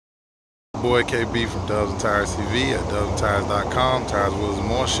boy KB from Dubs and Tires TV at dubsandtires.com. Tires, wheels, and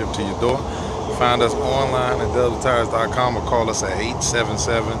more shipped to your door. Find us online at dubsandtires.com or call us at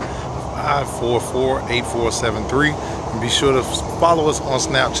 877-544-8473. And be sure to follow us on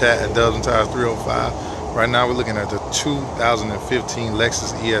Snapchat at Dubs and Tires 305. Right now we're looking at the 2015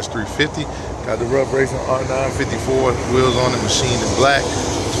 Lexus ES300. Got the Ruff Racing R954 wheels on it, machined in black.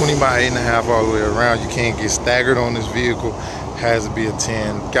 20 by 8.5 all the way around. You can't get staggered on this vehicle. Has to be a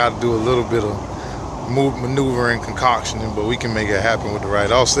 10. Got to do a little bit of maneuvering, concoctioning, but we can make it happen with the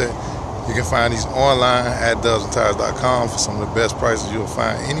right offset. You can find these online at dubsandtires.com for some of the best prices you'll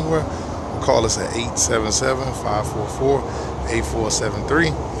find anywhere. Call us at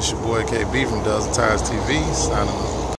 877-544-8473. It's your boy KB from Dubs and Tires TV signing off.